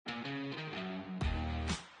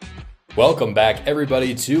Welcome back,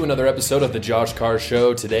 everybody, to another episode of the Josh Carr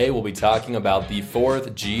Show. Today, we'll be talking about the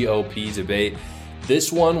fourth GOP debate.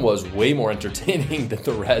 This one was way more entertaining than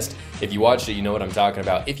the rest. If you watched it, you know what I'm talking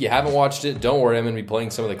about. If you haven't watched it, don't worry. I'm going to be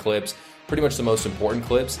playing some of the clips, pretty much the most important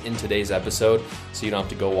clips in today's episode, so you don't have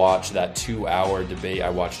to go watch that 2-hour debate. I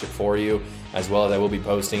watched it for you, as well as I will be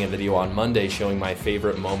posting a video on Monday showing my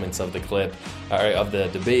favorite moments of the clip, of the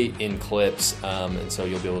debate in clips, and so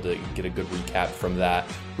you'll be able to get a good recap from that.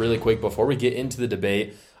 Really quick, before we get into the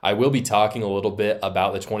debate, I will be talking a little bit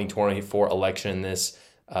about the 2024 election in this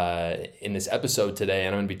episode today,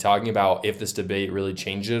 and I'm going to be talking about if this debate really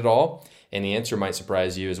changed it at all, and the answer might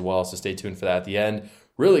surprise you as well, so stay tuned for that at the end.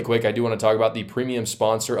 Really quick, I do want to talk about the premium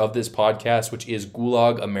sponsor of this podcast, which is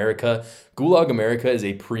Gulag America. Gulag America is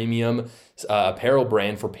a premium apparel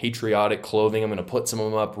brand for patriotic clothing. I'm going to put some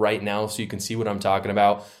of them up right now so you can see what I'm talking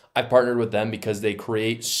about. I partnered with them because they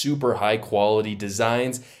create super high quality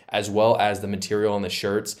designs as well as the material on the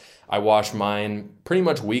shirts. I wash mine pretty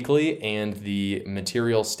much weekly and the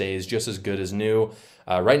material stays just as good as new.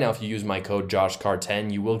 Right now, if you use my code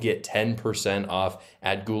JoshCarr10, you will get 10% off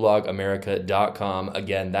at gulagamerica.com.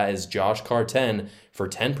 Again, that is JoshCarr10 for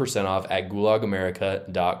 10% off at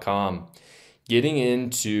gulagamerica.com. Getting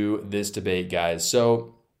into this debate, guys.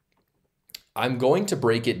 So I'm going to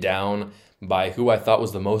break it down by who I thought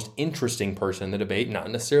was the most interesting person in the debate, not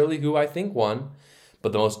necessarily who I think won,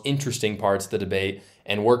 but the most interesting parts of the debate,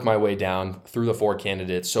 and work my way down through the four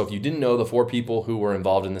candidates. So if you didn't know, the four people who were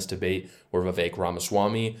involved in this debate were Vivek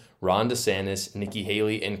Ramaswamy, Ron DeSantis, Nikki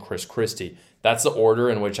Haley, and Christie. That's the order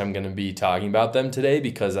in which I'm going to be talking about them today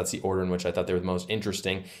because that's the order in which I thought they were the most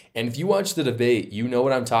interesting. And if you watch the debate, you know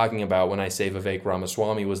what I'm talking about when I say Vivek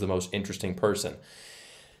Ramaswamy was the most interesting person.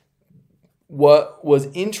 What was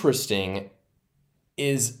interesting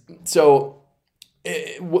is,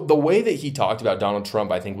 the way that he talked about Donald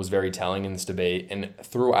Trump, I think, was very telling in this debate. And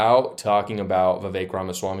throughout talking about Vivek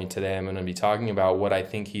Ramaswamy today, I'm going to be talking about what I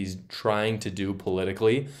think he's trying to do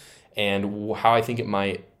politically and how I think it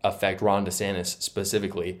might affect Ron DeSantis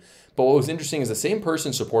specifically. But what was interesting is the same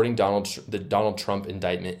person supporting the Donald Trump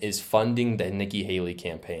indictment is funding the Nikki Haley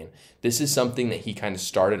campaign. This is something that he kind of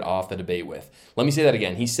started off the debate with. Let me say that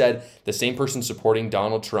again. He said the same person supporting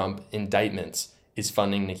Donald Trump indictments is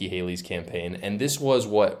funding Nikki Haley's campaign. And this was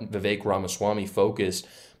what Vivek Ramaswamy focused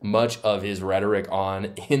much of his rhetoric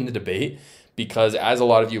on in the debate, because as a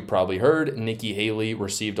lot of you probably heard, Nikki Haley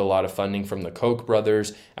received a lot of funding from the Koch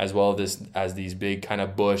brothers, as well as these big kind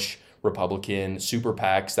of Bush Republican super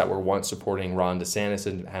PACs that were once supporting Ron DeSantis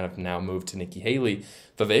and have now moved to Nikki Haley.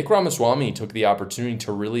 Vivek Ramaswamy took the opportunity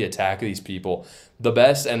to really attack these people. The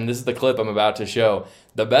best, and this is the clip I'm about to show,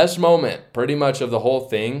 the best moment pretty much of the whole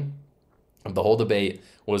thing, of the whole debate,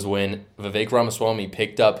 was when Vivek Ramaswamy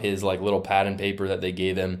picked up his little pad and paper that they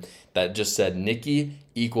gave him that just said Nikki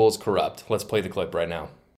equals corrupt. Let's play the clip right now.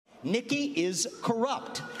 Nikki is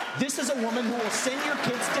corrupt. This is a woman who will send your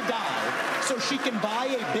kids to die so she can buy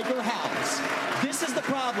a bigger house. This is the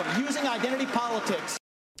problem, using identity politics.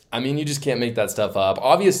 I mean, you just can't make that stuff up.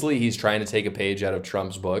 Obviously, he's trying to take a page out of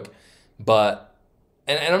Trump's book, but,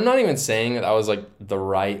 and I'm not even saying that was the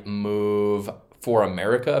right move for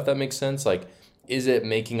America, if that makes sense. Is it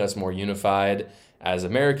making us more unified as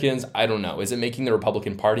Americans? I don't know. Is it making the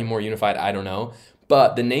Republican Party more unified? I don't know.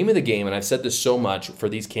 But the name of the game, and I've said this so much for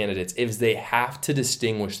these candidates, is they have to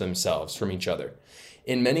distinguish themselves from each other.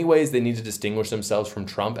 In many ways, they need to distinguish themselves from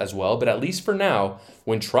Trump as well. But at least for now,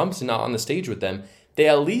 when Trump's not on the stage with them, they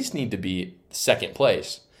at least need to be second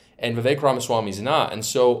place. And Vivek Ramaswamy's not. And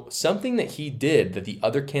so something that he did that the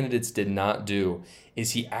other candidates did not do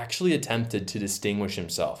is he actually attempted to distinguish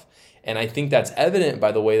himself. And I think that's evident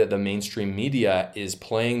by the way that the mainstream media is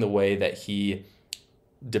playing the way that he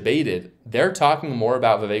debated. They're talking more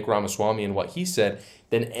about Vivek Ramaswamy and what he said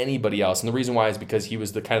than anybody else. And the reason why is because he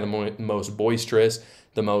was the kind of the most boisterous,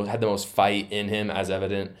 had the most fight in him, as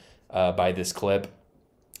evident by this clip.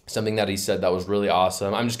 Something that he said that was really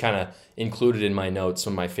awesome. I'm just kind of included in my notes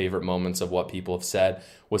some of my favorite moments of what people have said.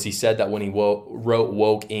 Was he said that when he wrote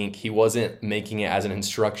Woke Inc., he wasn't making it as an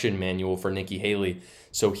instruction manual for Nikki Haley.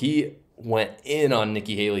 So he went in on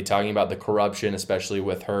Nikki Haley, talking about the corruption, especially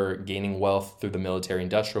with her gaining wealth through the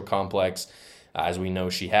military-industrial complex, as we know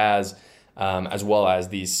she has, as well as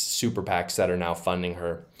these super PACs that are now funding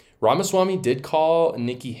her. Ramaswamy did call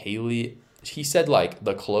Nikki Haley, he said,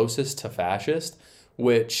 the closest to fascist,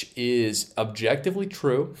 which is objectively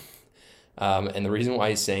true. And the reason why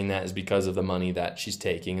he's saying that is because of the money that she's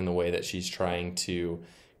taking and the way that she's trying to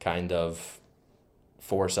kind of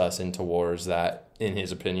force us into wars that, in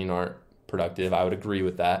his opinion, aren't productive. I would agree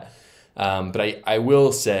with that. But I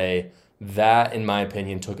will say that, in my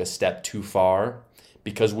opinion, took a step too far,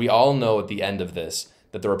 because we all know at the end of this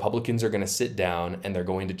that the Republicans are going to sit down and they're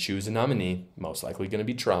going to choose a nominee, most likely going to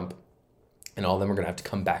be Trump, and all of them are going to have to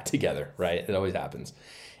come back together, right? It always happens.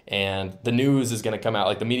 And the news is going to come out,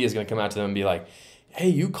 like the media is going to come out to them and be like, hey,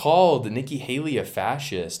 you called Nikki Haley a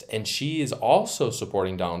fascist, and she is also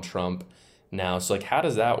supporting Donald Trump now. So like, how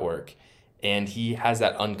does that work? And he has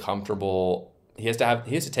that uncomfortable, he has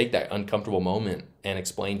to take that uncomfortable moment and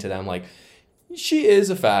explain to them, like, she is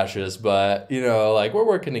a fascist, but, you know, like, we're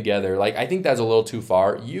working together. Like, I think that's a little too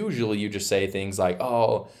far. Usually you just say things like,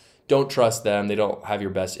 oh, don't trust them, they don't have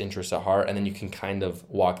your best interests at heart, and then you can kind of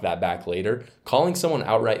walk that back later. Calling someone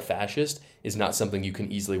outright fascist is not something you can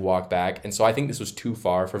easily walk back. And so I think this was too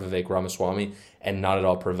far for Vivek Ramaswamy and not at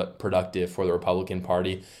all productive for the Republican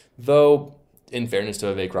Party. Though, in fairness to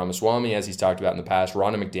Vivek Ramaswamy, as he's talked about in the past,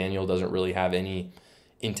 Ronna McDaniel doesn't really have any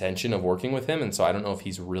intention of working with him, and so I don't know if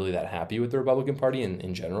he's really that happy with the Republican Party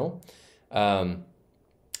in general.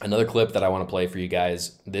 Another clip that I want to play for you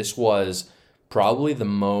guys, this was probably the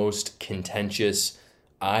most contentious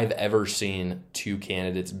I've ever seen two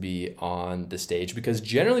candidates be on the stage, because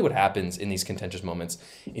generally what happens in these contentious moments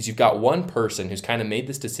is you've got one person who's kind of made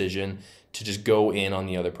this decision to just go in on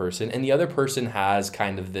the other person, and the other person has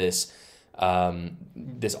kind of this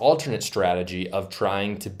this alternate strategy of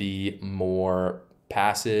trying to be more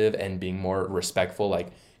passive and being more respectful,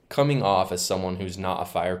 like coming off as someone who's not a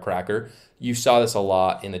firecracker. You saw this a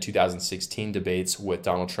lot in the 2016 debates with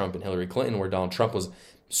Donald Trump and Hillary Clinton, where Donald Trump was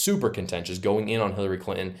super contentious, going in on Hillary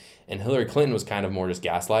Clinton, and Hillary Clinton was kind of more just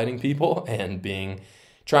gaslighting people and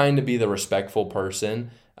trying to be the respectful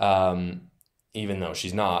person, even though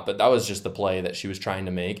she's not. But that was just the play that she was trying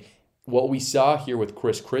to make. What we saw here with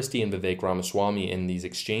Christie and Vivek Ramaswamy in these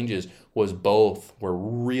exchanges was both were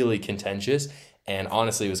really contentious, and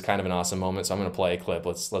honestly, it was kind of an awesome moment. So I'm going to play a clip.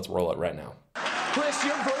 Let's roll it right now. Chris,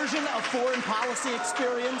 your version of foreign policy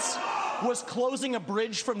experience was closing a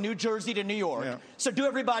bridge from New Jersey to New York. Yeah. So do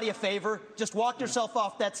everybody a favor. Just walk yourself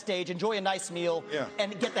off that stage, enjoy a nice meal,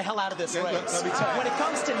 and get the hell out of this race. When it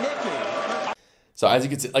comes to Nikki... So as you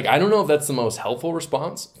can see, like, I don't know if that's the most helpful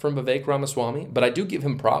response from Vivek Ramaswamy, but I do give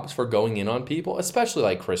him props for going in on people, especially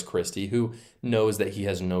like Christie, who knows that he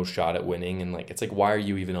has no shot at winning. And like, it's like, why are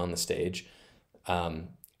you even on the stage?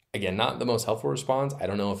 Again, not the most helpful response. I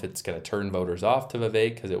don't know if it's going to turn voters off to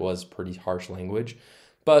Vivek, because it was pretty harsh language,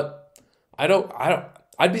 but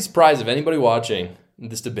I'd be surprised if anybody watching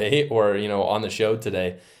this debate or, you know, on the show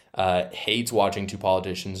today, hates watching two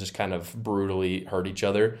politicians just kind of brutally hurt each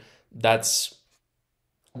other. That's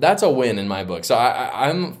a win in my book. So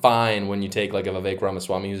I'm fine when you take like a Vivek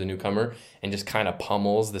Ramaswamy, who's a newcomer, and just kind of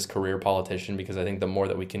pummels this career politician, because I think the more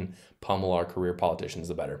that we can pummel our career politicians,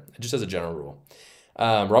 the better, just as a general rule.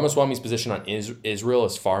 Ramaswamy's position on Israel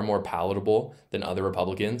is far more palatable than other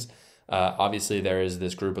Republicans. Obviously, there is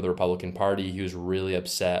this group of the Republican Party who's really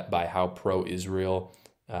upset by how pro-Israel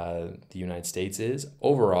the United States is.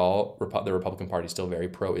 Overall, the Republican Party is still very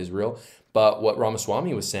pro-Israel. But what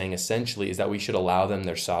Ramaswamy was saying essentially is that we should allow them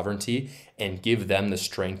their sovereignty and give them the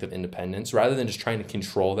strength of independence, rather than just trying to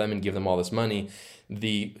control them and give them all this money.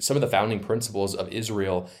 Some of the founding principles of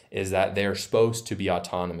Israel is that they're supposed to be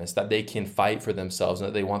autonomous, that they can fight for themselves, and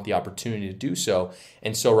that they want the opportunity to do so.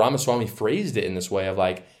 And so Ramaswamy phrased it in this way of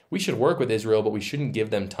like, we should work with Israel, but we shouldn't give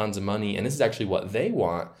them tons of money, and this is actually what they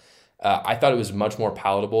want. I thought it was much more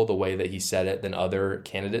palatable the way that he said it than other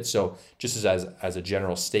candidates. So just as a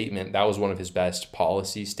general statement, that was one of his best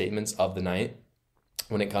policy statements of the night.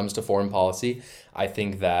 When it comes to foreign policy, I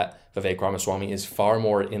think that Vivek Ramaswamy is far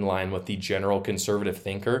more in line with the general conservative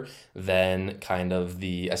thinker than kind of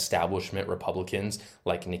the establishment Republicans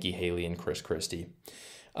like Nikki Haley and Christie.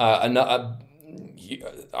 I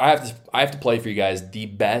have to play for you guys the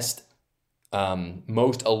best,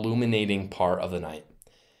 most illuminating part of the night.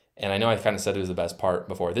 And I know I kind of said it was the best part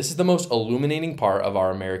before. This is the most illuminating part of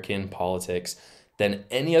our American politics than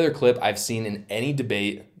any other clip I've seen in any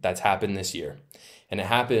debate that's happened this year. And it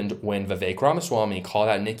happened when Vivek Ramaswamy called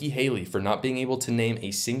out Nikki Haley for not being able to name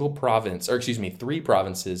a single province, or 3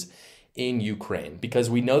 provinces in Ukraine.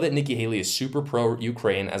 Because we know that Nikki Haley is super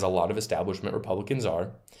pro-Ukraine, as a lot of establishment Republicans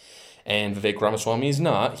are. And Vivek Ramaswamy is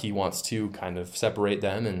not. He wants to kind of separate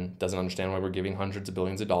them and doesn't understand why we're giving hundreds of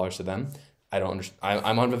billions of dollars to them. I don't understand.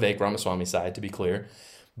 I'm on Vivek Ramaswamy's side, to be clear.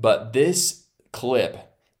 But this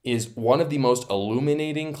clip is one of the most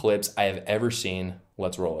illuminating clips I have ever seen.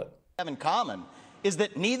 Let's roll it. In common is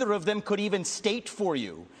that neither of them could even state for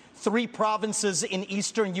you 3 provinces in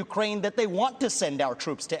eastern Ukraine that they want to send our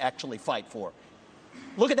troops to actually fight for.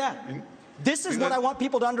 Look at that. This is what I want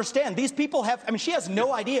people to understand. These people have, I mean, she has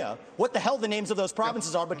no idea what the hell the names of those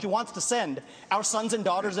provinces are, but she wants to send our sons and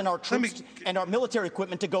daughters and our troops and our military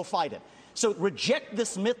equipment to go fight it. So reject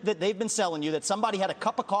this myth that they've been selling you, that somebody had a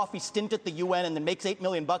cup of coffee stint at the UN and then makes $8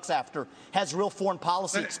 million after, has real foreign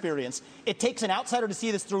policy experience. It takes an outsider to see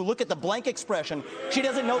this through. Look at the blank expression. She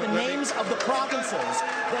doesn't know the names of the provinces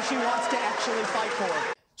that she wants to actually fight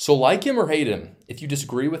for. So like him or hate him, if you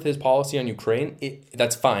disagree with his policy on Ukraine,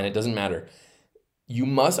 that's fine. It doesn't matter. You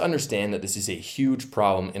must understand that this is a huge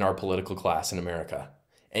problem in our political class in America.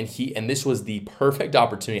 And this was the perfect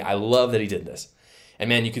opportunity. I love that he did this. And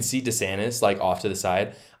man, you can see DeSantis like off to the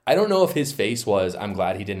side. I don't know if his face was, I'm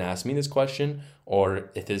glad he didn't ask me this question, or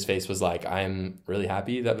if his face was like, I'm really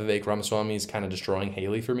happy that Vivek Ramaswamy is kind of destroying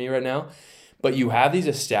Haley for me right now. But you have these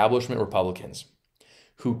establishment Republicans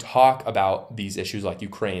who talk about these issues like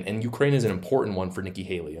Ukraine. And Ukraine is an important one for Nikki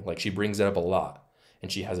Haley. Like, she brings it up a lot,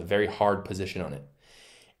 and she has a very hard position on it.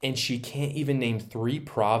 And she can't even name 3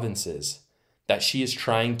 provinces that she is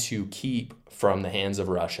trying to keep from the hands of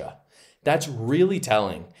Russia. That's really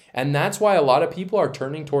telling. And that's why a lot of people are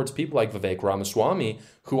turning towards people like Vivek Ramaswamy,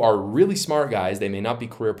 who are really smart guys. They may not be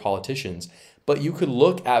career politicians, but you could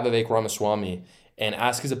look at Vivek Ramaswamy and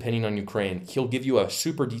ask his opinion on Ukraine. He'll give you a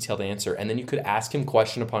super detailed answer. And then you could ask him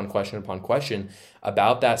question upon question upon question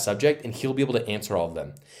about that subject, and he'll be able to answer all of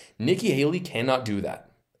them. Nikki Haley cannot do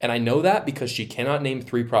that. And I know that because she cannot name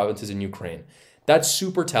 3 provinces in Ukraine. That's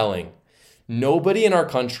super telling. Nobody in our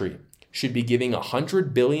country should be giving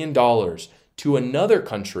 $100 billion to another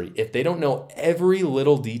country if they don't know every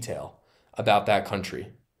little detail about that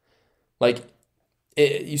country. Like,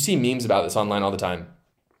 you see memes about this online all the time.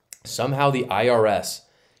 Somehow the IRS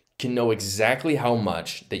can know exactly how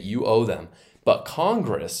much that you owe them, but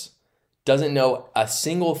Congress doesn't know a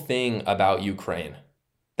single thing about Ukraine.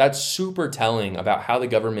 That's super telling about how the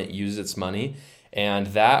government uses its money, and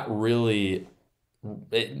that really,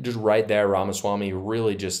 just right there, Ramaswamy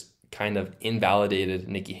really just kind of invalidated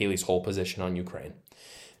Nikki Haley's whole position on Ukraine.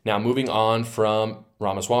 Now, moving on from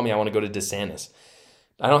Ramaswamy, I want to go to DeSantis.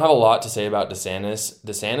 I don't have a lot to say about DeSantis.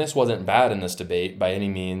 DeSantis wasn't bad in this debate by any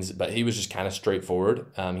means, but he was just kind of straightforward.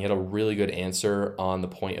 He had a really good answer on the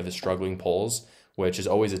point of his struggling polls, which is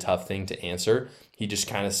always a tough thing to answer. He just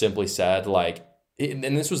kind of simply said, like, and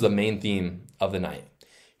this was the main theme of the night.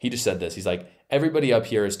 He just said this. He's like, everybody up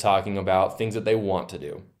here is talking about things that they want to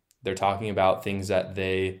do. They're talking about things that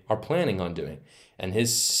they are planning on doing. And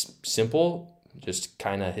his simple, just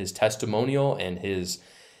kind of his testimonial and his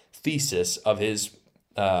thesis of his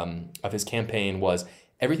campaign was,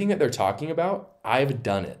 everything that they're talking about, I've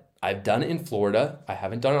done it. I've done it in Florida. I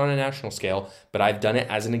haven't done it on a national scale, but I've done it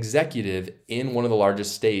as an executive in one of the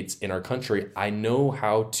largest states in our country. I know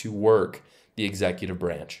how to work the executive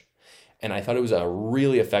branch. And I thought it was a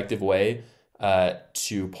really effective way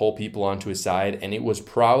to pull people onto his side. And it was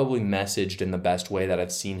probably messaged in the best way that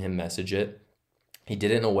I've seen him message it. He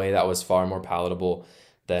did it in a way that was far more palatable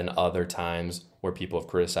than other times where people have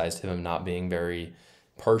criticized him of not being very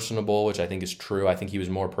personable, which I think is true. I think he was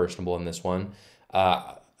more personable in this one.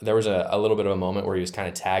 There was a little bit of a moment where he was kind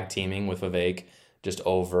of tag teaming with Vivek just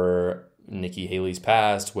over Nikki Haley's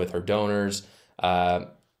past with her donors.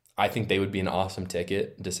 I think they would be an awesome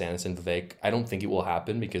ticket, DeSantis and Vivek. I don't think it will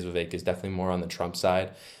happen because Vivek is definitely more on the Trump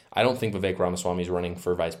side. I don't think Vivek Ramaswamy is running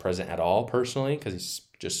for vice president at all, personally, because he's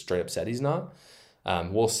just straight up said he's not.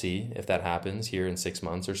 We'll see if that happens here in 6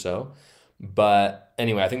 months or so. But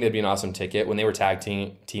anyway, I think they'd be an awesome ticket. When they were tag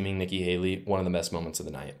teaming Nikki Haley, one of the best moments of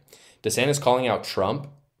the night. DeSantis calling out Trump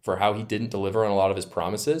for how he didn't deliver on a lot of his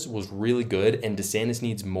promises was really good, and DeSantis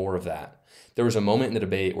needs more of that. There was a moment in the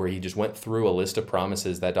debate where he just went through a list of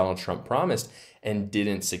promises that Donald Trump promised and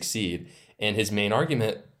didn't succeed. And his main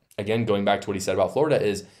argument, again, going back to what he said about Florida,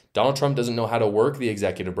 is Donald Trump doesn't know how to work the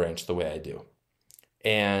executive branch the way I do.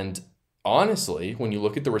 And honestly, when you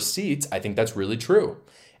look at the receipts, I think that's really true.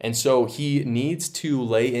 And so he needs to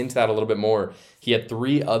lay into that a little bit more. He had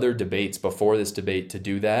 3 other debates before this debate to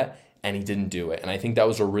do that, and he didn't do it. And I think that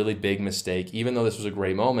was a really big mistake. Even though this was a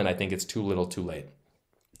great moment, I think it's too little too late.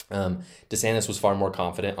 DeSantis was far more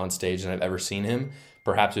confident on stage than I've ever seen him.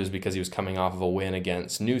 Perhaps it was because he was coming off of a win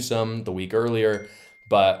against Newsom the week earlier.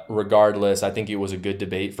 But regardless, I think it was a good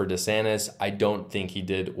debate for DeSantis. I don't think he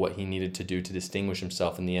did what he needed to do to distinguish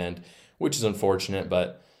himself in the end, which is unfortunate,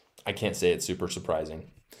 but I can't say it's super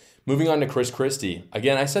surprising. Moving on to Chris Christie.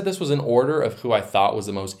 Again, I said this was in order of who I thought was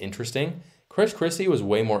the most interesting. Chris Christie was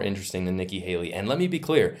way more interesting than Nikki Haley. And let me be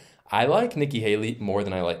clear, I like Nikki Haley more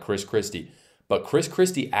than I like Chris Christie. But Chris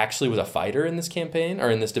Christie actually was a fighter in this campaign, or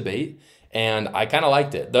in this debate, and I kind of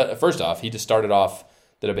liked it. First off, he just started off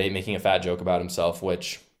the debate making a fat joke about himself,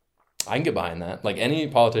 which I can get behind that. Like any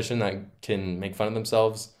politician that can make fun of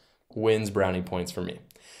themselves wins brownie points for me.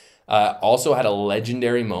 Also had a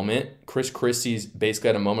legendary moment. Christie's basically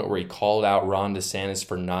had a moment where he called out Ron DeSantis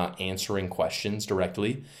for not answering questions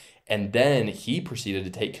directly. And then he proceeded to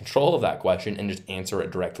take control of that question and just answer it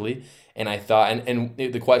directly. And I thought, and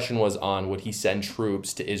the question was on, would he send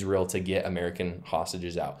troops to Israel to get American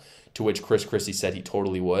hostages out? To which Christie said he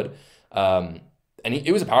totally would.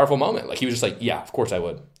 It was a powerful moment. Like he was just like, yeah, of course I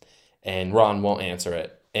would. And Ron won't answer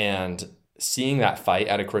it. And seeing that fight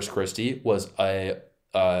out of Christie was a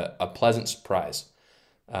pleasant surprise.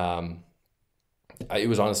 It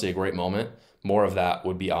was honestly a great moment. More of that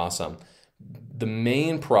would be awesome. The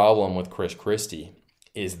main problem with Christie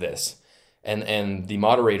is this, and the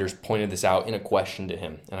moderators pointed this out in a question to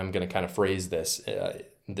him, and I'm going to kind of phrase this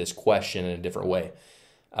question in a different way.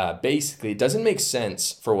 Basically, it doesn't make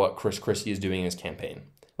sense for what Christie is doing in his campaign.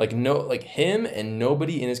 Like him and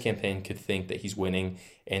nobody in his campaign could think that he's winning,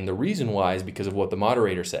 and the reason why is because of what the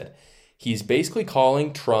moderator said. He's basically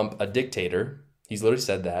calling Trump a dictator. He's literally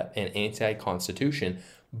said that, and anti-constitution.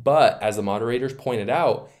 But as the moderators pointed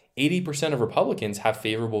out, 80% of Republicans have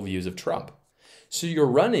favorable views of Trump. So you're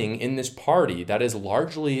running in this party that is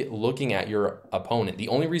largely looking at your opponent. The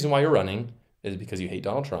only reason why you're running is because you hate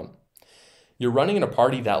Donald Trump. You're running in a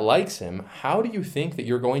party that likes him. How do you think that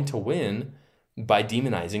you're going to win by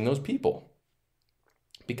demonizing those people?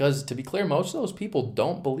 Because to be clear, most of those people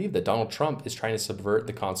don't believe that Donald Trump is trying to subvert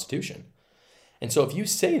the Constitution. And so if you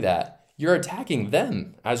say that, you're attacking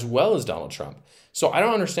them as well as Donald Trump. So I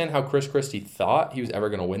don't understand how Christie thought he was ever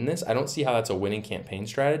going to win this. I don't see how that's a winning campaign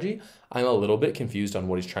strategy. I'm a little bit confused on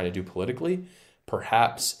what he's trying to do politically.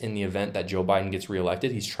 Perhaps in the event that Joe Biden gets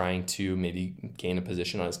reelected, he's trying to maybe gain a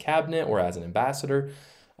position on his cabinet or as an ambassador.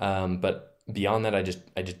 But beyond that, I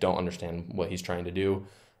just don't understand what he's trying to do.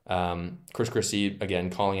 Christie, again,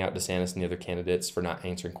 calling out DeSantis and the other candidates for not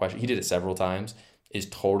answering questions. He did it several times. Is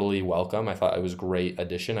totally welcome. I thought it was a great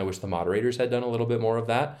addition. I wish the moderators had done a little bit more of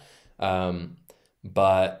that.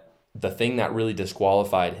 But the thing that really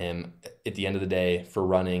disqualified him at the end of the day for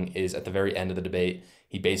running is at the very end of the debate,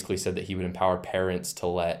 he basically said that he would empower parents to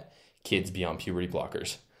let kids be on puberty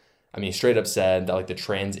blockers. I mean, he straight up said that like the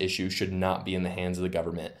trans issue should not be in the hands of the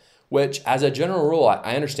government, which as a general rule,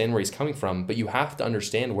 I understand where he's coming from, but you have to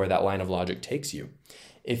understand where that line of logic takes you.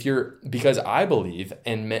 Because I believe,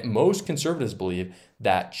 and most conservatives believe,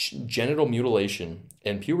 that genital mutilation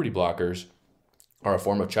and puberty blockers are a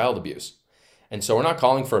form of child abuse. And so we're not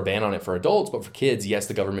calling for a ban on it for adults, but for kids, yes,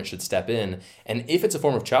 the government should step in. And if it's a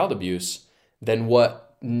form of child abuse, then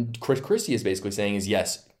what Christie is basically saying is,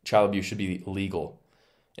 yes, child abuse should be legal.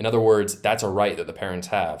 In other words, that's a right that the parents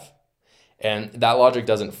have. And that logic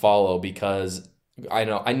doesn't follow because I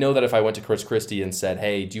know that if I went to Christie and said,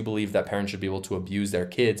 hey, do you believe that parents should be able to abuse their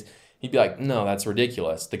kids? He'd be like, no, that's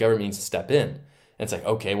ridiculous. The government needs to step in. And it's like,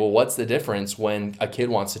 okay, well, what's the difference when a kid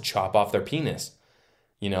wants to chop off their penis?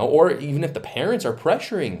 Or even if the parents are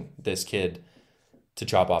pressuring this kid to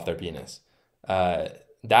chop off their penis.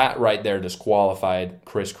 That right there disqualified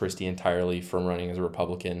Christie entirely from running as a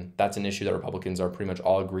Republican. That's an issue that Republicans are pretty much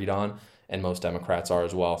all agreed on, and most Democrats are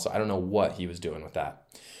as well. So I don't know what he was doing with that.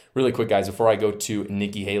 Really quick, guys, before I go to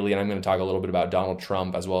Nikki Haley, and I'm going to talk a little bit about Donald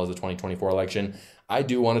Trump as well as the 2024 election, I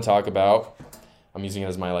do want to talk about, I'm using it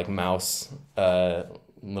as my mouse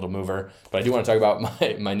little mover, but I do want to talk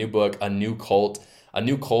about my new book, A New Cult. A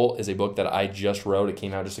New Cult is a book that I just wrote. It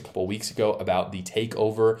came out just a couple weeks ago about the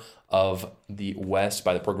takeover of the West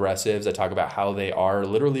by the progressives. I talk about how they are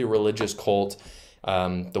literally a religious cult,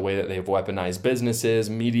 the way that they've weaponized businesses,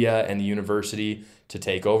 media, and the university to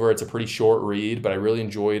take over. It's a pretty short read, but I really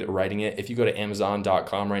enjoyed writing it. If you go to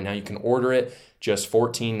Amazon.com right now, you can order it, just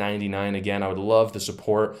 $14.99. Again, I would love the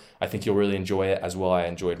support. I think you'll really enjoy it as well. I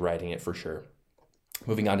enjoyed writing it for sure.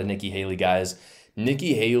 Moving on to Nikki Haley, guys.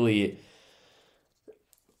 Nikki Haley,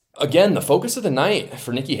 again, the focus of the night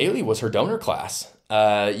for Nikki Haley was her donor class.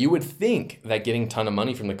 You would think that getting a ton of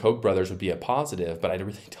money from the Koch brothers would be a positive, but I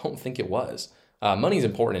really don't think it was. Money is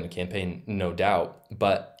important in a campaign, no doubt,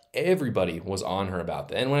 but everybody was on her about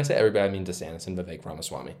that. And when I say everybody, I mean DeSantis and Vivek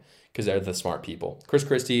Ramaswamy, because they're the smart people.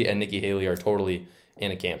 Christie and Nikki Haley are totally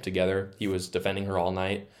in a camp together. He was defending her all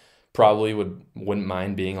night. Probably wouldn't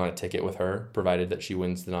mind being on a ticket with her, provided that she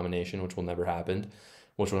wins the nomination, which will never happen.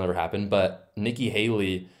 But Nikki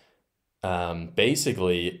Haley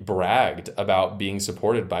basically bragged about being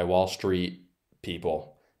supported by Wall Street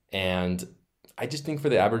people. And I just think for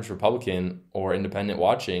the average Republican or independent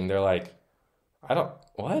watching, they're like, I don't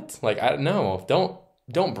know.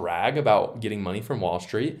 Don't brag about getting money from Wall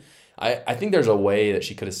Street. I think there's a way that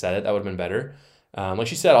she could have said it that would have been better. Like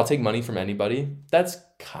she said, I'll take money from anybody. That's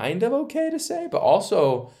kind of okay to say, but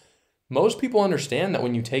also most people understand that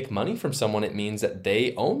when you take money from someone, it means that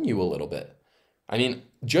they own you a little bit. I mean,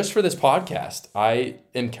 just for this podcast, I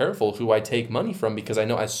am careful who I take money from because I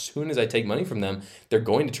know as soon as I take money from them, they're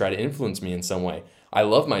going to try to influence me in some way. I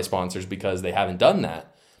love my sponsors because they haven't done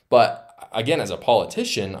that. But again, as a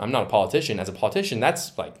politician, I'm not a politician. As a politician,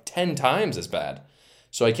 that's like 10 times as bad.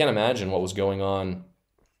 So I can't imagine what was going on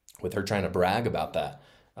with her trying to brag about that.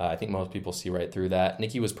 I think most people see right through that.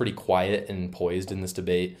 Nikki was pretty quiet and poised in this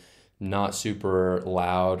debate. Not super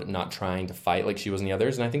loud, not trying to fight like she was in the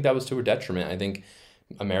others. And I think that was to her detriment. I think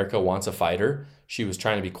America wants a fighter. She was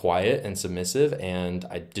trying to be quiet and submissive, and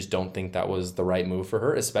I just don't think that was the right move for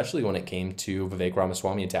her, especially when it came to Vivek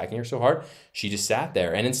Ramaswamy attacking her so hard. She just sat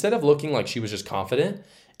there. And instead of looking like she was just confident,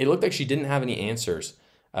 it looked like she didn't have any answers.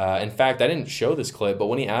 In fact, I didn't show this clip, but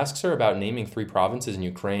when he asks her about naming 3 provinces in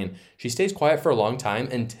Ukraine, she stays quiet for a long time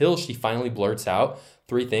until she finally blurts out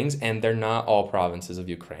 3 things, and they're not all provinces of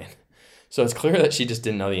Ukraine. So it's clear that she just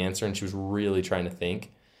didn't know the answer and she was really trying to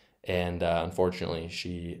think. And unfortunately,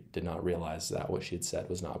 she did not realize that what she had said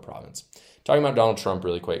was not a province. Talking about Donald Trump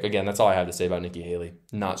really quick. Again, that's all I have to say about Nikki Haley.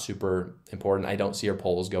 Not super important. I don't see her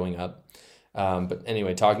polls going up. But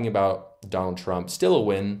anyway, talking about Donald Trump, still a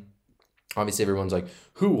win. Obviously, everyone's like,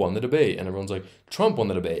 who won the debate? And everyone's like, Trump won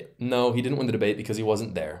the debate. No, he didn't win the debate because he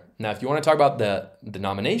wasn't there. Now, if you want to talk about the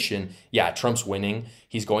nomination, yeah, Trump's winning.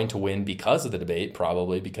 He's going to win because of the debate,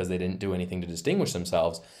 probably because they didn't do anything to distinguish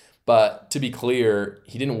themselves. But to be clear,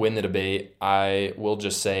 he didn't win the debate. I will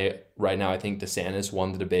just say right now, I think DeSantis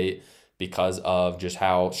won the debate because of just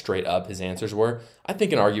how straight up his answers were. I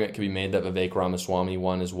think an argument could be made that Vivek Ramaswamy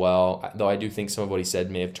won as well, though I do think some of what he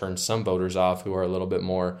said may have turned some voters off who are a little bit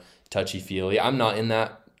more touchy-feely. I'm not in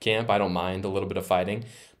that camp. I don't mind a little bit of fighting,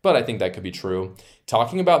 but I think that could be true.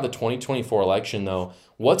 Talking about the 2024 election, though,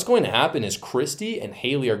 what's going to happen is Christie and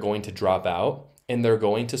Haley are going to drop out, and they're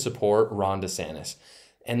going to support Ron DeSantis.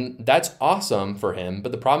 And that's awesome for him,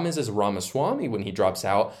 but the problem is Ramaswamy, when he drops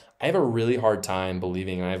out, I have a really hard time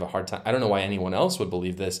believing, and I don't know why anyone else would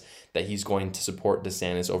believe this, that he's going to support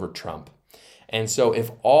DeSantis over Trump. And so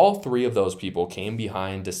if all 3 of those people came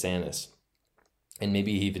behind DeSantis, and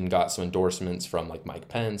maybe he even got some endorsements from like Mike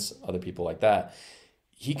Pence, other people like that,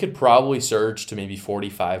 he could probably surge to maybe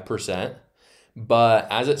 45%. But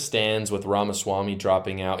as it stands with Ramaswamy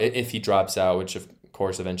dropping out, if he drops out, which of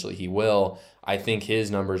course eventually he will, I think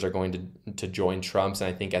his numbers are going to join Trump's.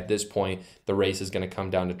 And I think at this point, the race is going to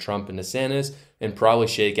come down to Trump and DeSantis and probably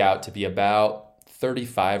shake out to be about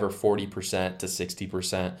 35 or 40% to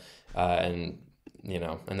 60%. And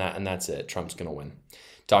that's it. Trump's going to win.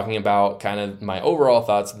 Talking about kind of my overall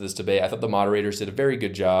thoughts of this debate, I thought the moderators did a very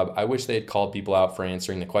good job. I wish they had called people out for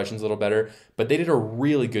answering the questions a little better, but they did a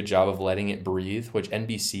really good job of letting it breathe, which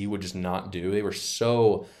NBC would just not do. They were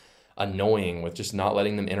so annoying with just not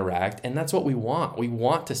letting them interact, and that's what we want. We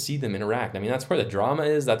want to see them interact. I mean, that's where the drama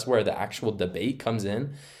is. That's where the actual debate comes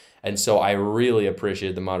in. And so I really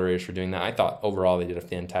appreciated the moderators for doing that. I thought overall they did a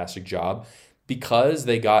fantastic job because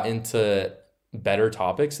they got into better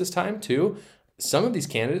topics this time too. Some of these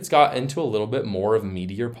candidates got into a little bit more of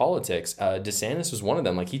meatier politics. DeSantis was one of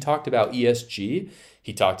them. Like, he talked about ESG.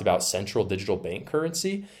 He talked about central digital bank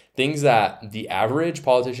currency, things that the average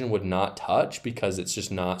politician would not touch because it's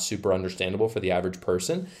just not super understandable for the average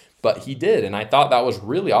person. But he did, and I thought that was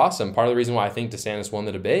really awesome. Part of the reason why I think DeSantis won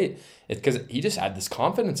the debate is because he just had this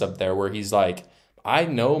confidence up there where he's like, I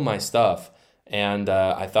know my stuff, and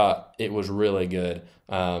I thought it was really good.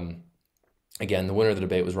 Again, the winner of the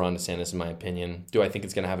debate was Ron DeSantis, in my opinion. Do I think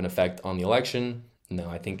it's going to have an effect on the election? No,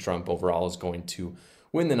 I think Trump overall is going to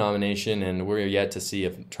win the nomination, and we're yet to see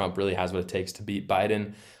if Trump really has what it takes to beat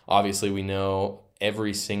Biden. Obviously, we know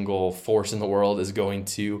every single force in the world is going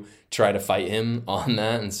to try to fight him on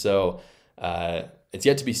that, and so it's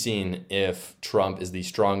yet to be seen if Trump is the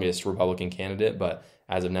strongest Republican candidate, but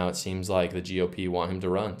as of now, it seems like the GOP want him to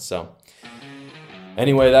run. So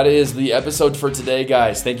anyway, that is the episode for today,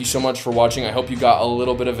 guys. Thank you so much for watching. I hope you got a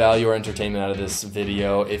little bit of value or entertainment out of this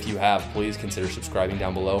video. If you have, please consider subscribing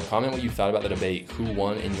down below. Comment what you thought about the debate, who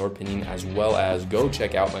won in your opinion, as well as go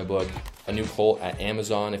check out my book, A New Cult, at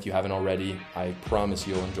Amazon if you haven't already. I promise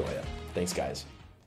you'll enjoy it. Thanks, guys.